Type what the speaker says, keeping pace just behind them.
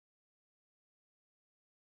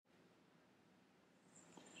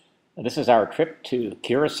This is our trip to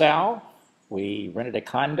Curacao. We rented a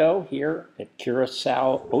condo here at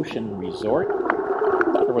Curacao Ocean Resort.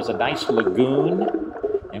 There was a nice lagoon,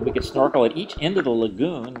 and we could snorkel at each end of the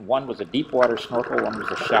lagoon. One was a deep water snorkel, one was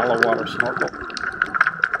a shallow water snorkel.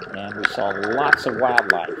 And we saw lots of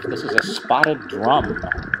wildlife. This is a spotted drum,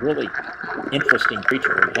 really interesting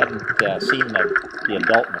creature. We hadn't seen the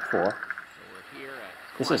adult before.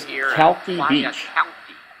 This is Calkey Beach.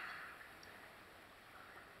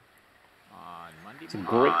 It's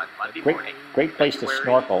a great place to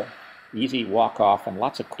snorkel. Easy walk off and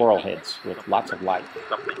lots of coral heads with lots of life.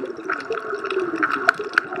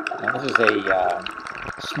 Now this is a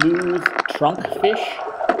smooth trunk fish.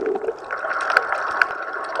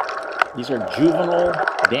 These are juvenile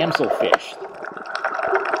damselfish.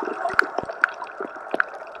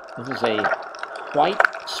 This is a white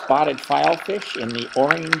spotted filefish in the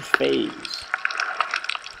orange phase.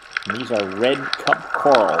 And these are red cup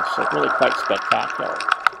corals, so really quite spectacular.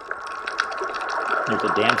 There's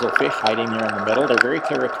a damselfish hiding there in the middle. They're very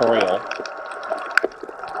territorial.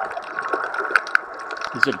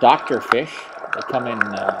 These are doctor fish. They come in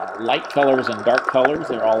light colors and dark colors.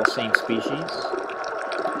 They're all the same species.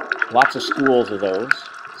 Lots of schools of those.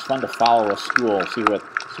 It's fun to follow a school, see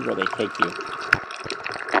where they take you.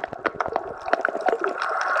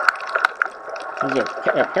 These are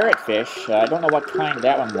parrotfish. I don't know what kind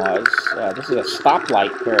that one was. This is a stoplight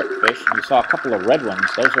parrotfish. You saw a couple of red ones.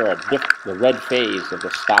 Those are the red phase of the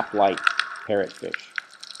stoplight parrotfish.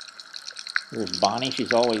 Here's Bonnie.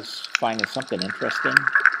 She's always finding something interesting.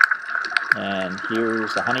 And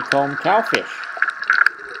here's the honeycomb cowfish.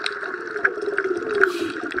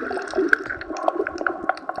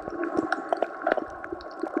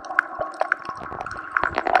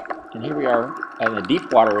 And here we are in the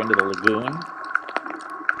deep water end of the lagoon.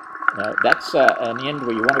 That's an end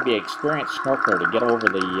where you want to be an experienced snorkeler to get over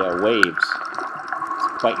the waves.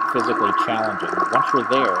 It's quite physically challenging. But once you're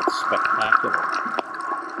there, it's spectacular.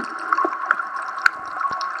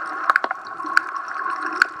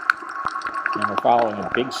 And we're following a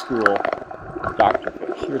big school of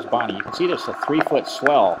doctorfish. Here's Bonnie. You can see there's a 3-foot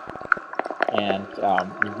swell, and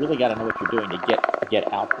you really got to know what you're doing to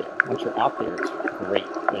get out there. Once you're out there, it's great.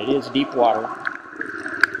 But it is deep water,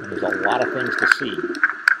 and there's a lot of things to see.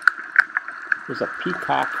 There's a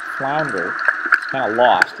peacock flounder. It's kind of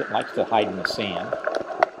lost. It likes to hide in the sand.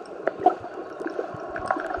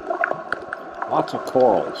 Lots of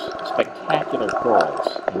corals, spectacular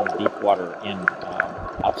corals in the deep water end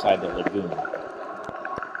outside the lagoon.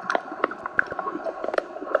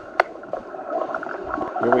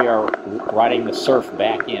 Here we are riding the surf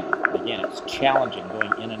back in. Again, it's challenging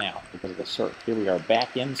going in and out because of the surf. Here we are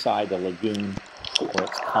back inside the lagoon where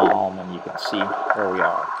it's calm and you can see where we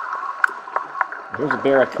are. Here's a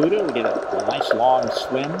barracuda. We did a nice long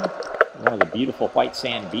swim, one of the beautiful white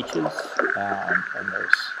sand beaches, and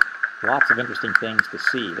there's lots of interesting things to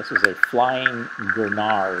see. This is a flying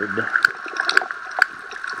gurnard,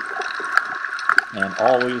 and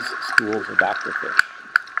always schools of doctorfish.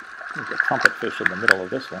 There's a trumpetfish in the middle of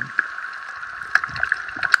this one.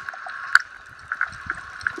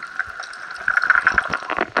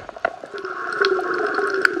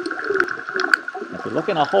 If you look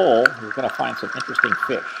in a hole, you're going to find some interesting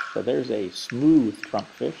fish. So there's a smooth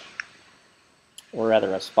trunkfish, or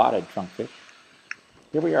rather a spotted trunkfish.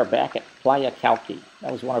 Here we are back at Playa Calkey.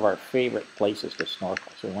 That was one of our favorite places to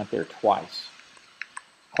snorkel, so we went there twice.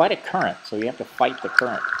 Quite a current, so you have to fight the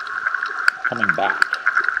current coming back.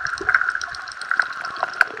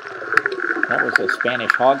 That was a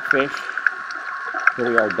Spanish hogfish. Here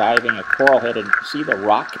we are diving a coralhead, and see the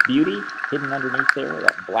rock beauty hidden underneath there?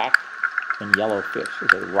 That black and yellow fish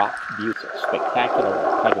is a rock beauty, a spectacular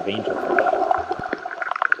type of angelfish.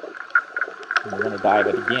 And we're going to dive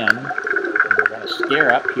it again. And we're going to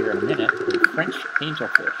scare up here in a minute the French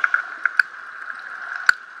angelfish.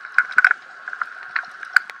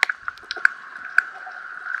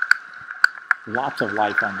 Lots of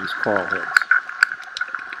life on these coral heads.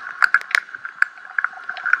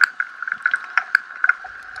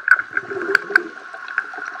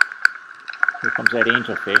 Here comes that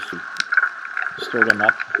angelfish. He stirred him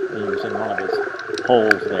up. He was in one of his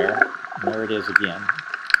holes there. And there it is again.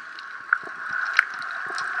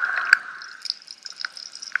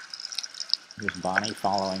 Here's Bonnie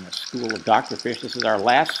following a school of doctorfish. This is our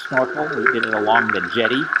last snorkel. We did it along the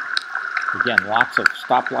jetty. Again, lots of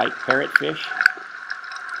stoplight parrotfish.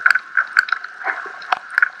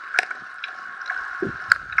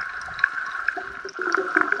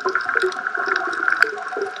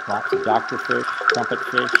 Lots of doctorfish,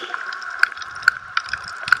 trumpetfish.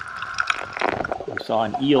 We saw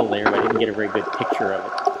an eel there, but I didn't get a very good picture of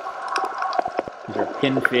it.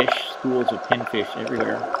 pinfish, schools of pinfish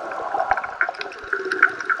everywhere.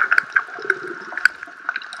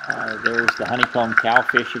 There's the honeycomb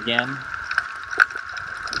cowfish again.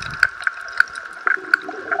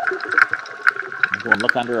 I'm going to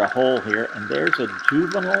look under a hole here, and there's a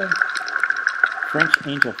juvenile French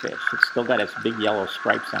angelfish. It's still got its big yellow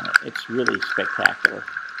stripes on it. It's really spectacular.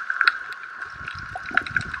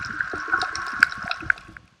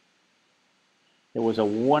 It was a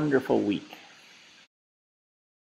wonderful week.